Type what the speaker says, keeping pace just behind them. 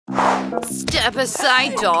Step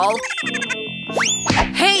aside, doll.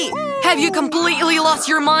 Hey! Have you completely lost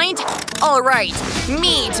your mind? Alright,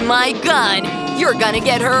 meet my gun. You're gonna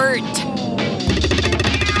get hurt.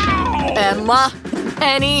 Emma?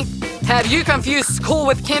 Annie? Have you confused school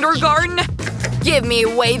with kindergarten? Give me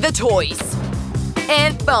away the toys.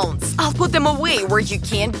 And phones. I'll put them away where you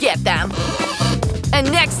can't get them.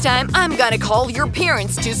 And next time, I'm gonna call your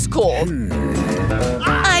parents to school.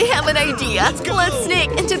 I have an idea. Let's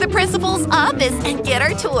sneak into the principal's office and get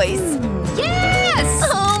our toys. Yes!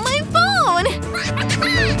 Oh, my phone!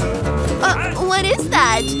 What is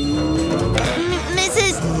that?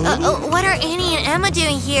 Mrs. What are Annie and Emma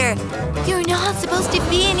doing here? You're not supposed to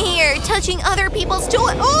be in here, touching other people's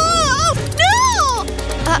toys. Oh, no!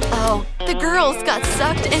 Uh-oh. The girls got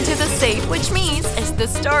sucked into the safe, which means it's the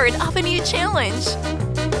start of a new challenge.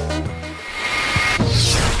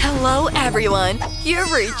 Hello, everyone.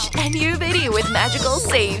 You've reached a new video with magical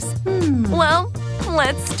saves. Well,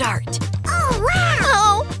 let's start. Oh,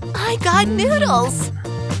 wow! Oh, I got noodles.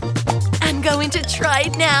 I'm going to try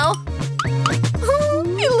it now. Oh,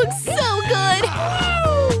 it looks so good.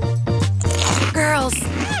 Girls,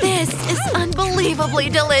 this is unbelievably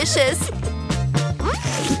delicious.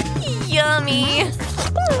 Yummy.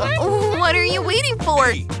 What are you waiting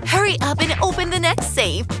for? Hurry up and open the next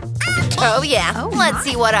safe. Oh yeah, let's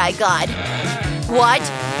see what I got. What?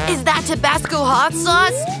 Is that Tabasco hot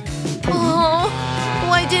sauce? Oh,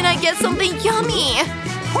 why didn't I get something yummy?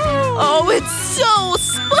 Oh, it's so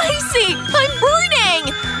spicy! I'm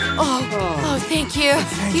burning! Oh, thank you.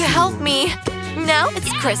 You helped me. Now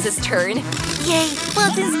it's Chris's turn. Yay,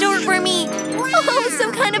 what's in store for me? Oh,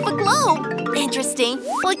 some kind of a globe. Interesting.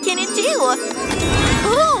 What can it do?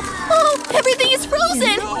 Oh, everything is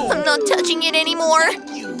frozen. I'm not touching it anymore.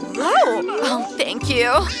 Oh, thank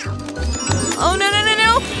you. Oh, no.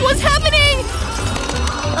 What's happening?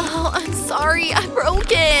 Oh, I'm sorry. I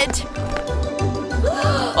broke it.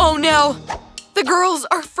 Oh, no. The girls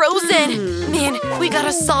are frozen. Man, we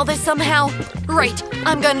gotta solve this somehow. Right,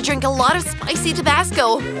 I'm gonna drink a lot of spicy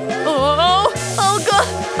Tabasco. Oh, God.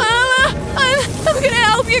 I'm gonna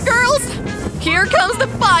help you, girls. Here comes the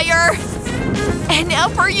fire. And now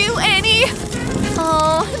for you, Annie.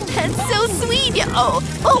 Oh, that's so sweet. Oh,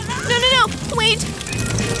 no. Wait.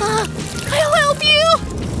 I'll help you.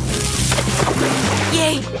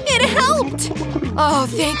 Yay, it helped. Oh,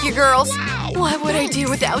 thank you, girls. What would I do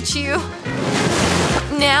without you?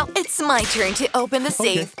 Now it's my turn to open the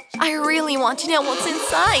safe. I really want to know what's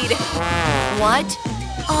inside. What?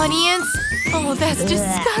 Onions? Oh, that's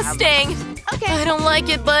disgusting. I don't like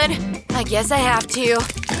it, but I guess I have to.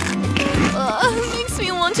 Makes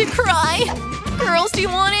me want to cry. Girls, do you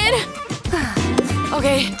want it?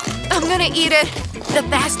 Okay, I'm gonna eat it. The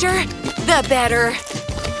faster, the better.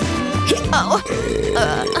 Oh,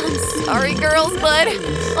 I'm sorry, girls, but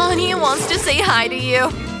Anya wants to say hi to you.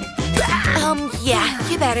 Yeah,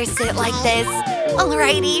 you better sit like this.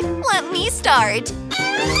 Alrighty, let me start.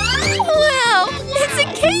 Wow, it's a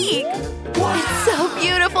cake! It's so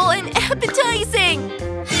beautiful and appetizing!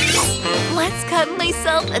 Let's cut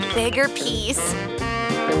myself a bigger piece.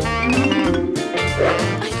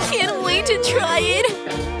 I can't wait to try it!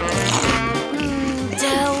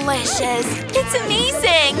 Delicious! It's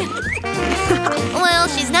amazing! Well,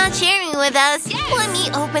 she's not sharing with us. Let me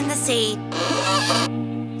open the safe.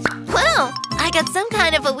 Wow, I got some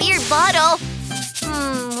kind of a weird bottle.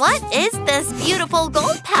 What is this beautiful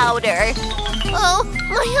gold powder? Oh,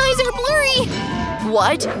 my eyes are blurry.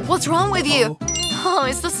 What? What's wrong with you? Oh,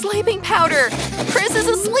 it's the sleeping powder. Chris is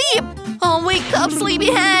asleep. Oh, wake up,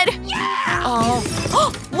 sleepyhead.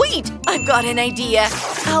 Oh, wait, I've got an idea.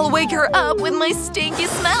 I'll wake her up with my stinky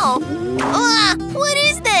smell. What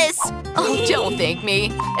is this? Oh, don't thank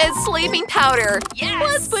me. It's sleeping powder.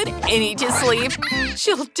 Let's put Annie to sleep.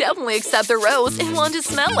 She'll definitely accept the rose and want to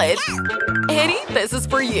smell it. Annie, this is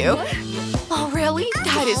for you. Oh, really?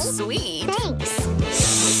 That is sweet. Thanks.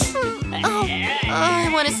 Oh, I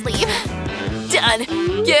want to sleep. Done.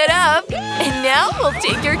 Get up. And now we'll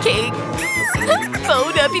take your cake.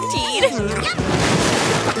 Bon appetit.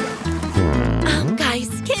 Guys,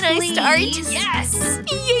 can I start? Yes.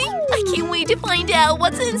 Yay! I can't wait to find out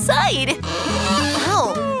what's inside.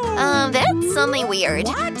 Oh, that's something weird.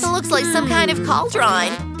 It looks like some kind of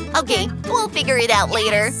cauldron. Okay, we'll figure it out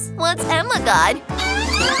later. What's Emma got?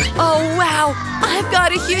 Oh, wow! I've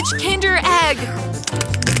got a huge Kinder Egg!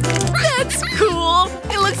 That's cool!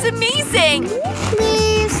 It looks amazing!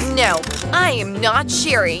 Please? No, I am not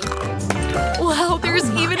sharing. Wow, there's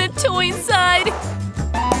even a toy inside!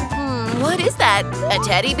 What is that? A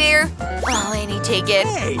teddy bear? Oh, Annie, take it.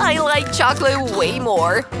 I like chocolate way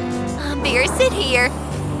more. Bear, sit here.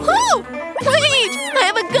 Whoa! Wait! I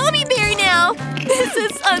have a gummy bear now! This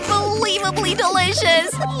is unbelievably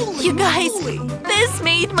delicious! You guys, this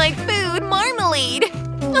made my food marmalade!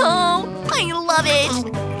 Oh, I love it!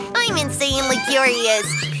 I'm insanely curious.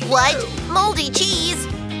 What? Moldy cheese?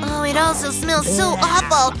 Oh, it also smells so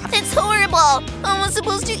awful! It's horrible! I was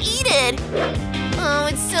supposed to eat it! Oh,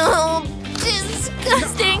 it's so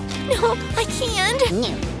disgusting! No, I can't!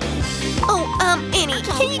 Oh, Annie,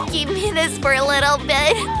 can you give me this for a little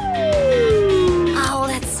bit? Oh,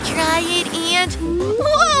 let's try it and…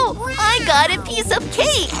 Whoa! I got a piece of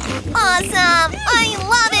cake! Awesome! I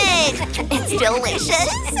love it! It's delicious!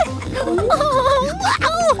 Oh,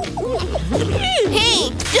 wow!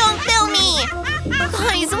 Hey, don't film me!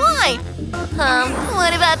 Guys, why?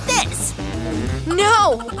 What about this?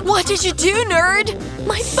 No! What did you do, nerd?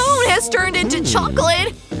 My phone has turned into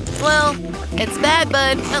chocolate! Well, it's bad,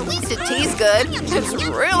 but at least it tastes good. It's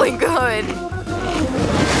really good.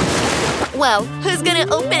 Well, who's gonna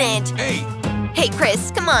open it? Hey,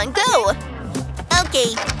 Chris, come on, go!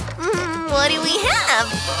 Okay. What do we have?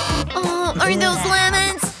 Oh, are those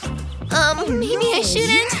lemons? Maybe I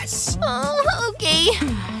shouldn't? Yes. Oh, okay.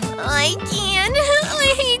 I can't.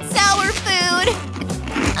 I hate sour food.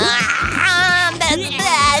 That's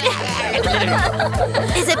bad.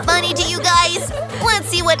 Is it funny to you guys? Let's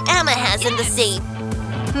see what Emma has in the safe.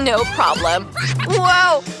 No problem.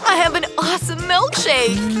 Whoa! I have an awesome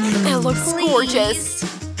milkshake! It looks gorgeous.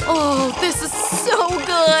 Oh, this is so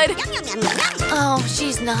good! Oh,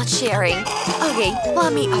 she's not sharing. Okay,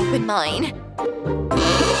 let me open mine.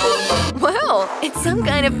 Wow, it's some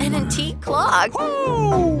kind of an antique clock.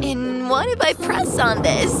 And what if I press on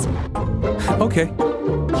this? Okay.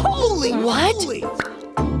 Holy What? moly.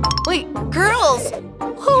 Wait, girls!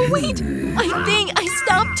 Oh, wait! I think I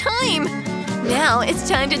stopped time! Now it's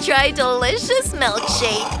time to try a delicious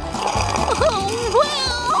milkshake! Oh,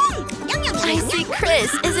 wow! I see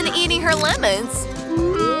Chris isn't eating her lemons.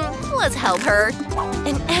 Let's help her.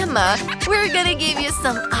 And Emma, we're gonna give you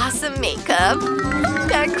some awesome makeup.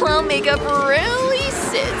 That clown makeup really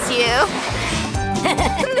suits you.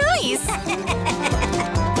 Nice!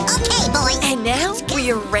 Okay, boys. And now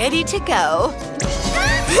we are ready to go.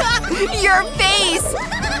 Your face!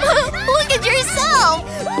 Look at yourself!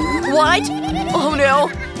 What? Oh no!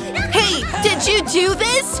 Hey, did you do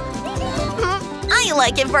this? I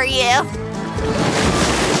like it for you.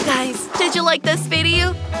 Guys, did you like this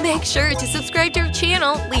video? Make sure to subscribe to our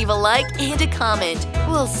channel, leave a like, and a comment.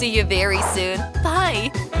 We'll see you very soon.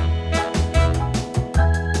 Bye!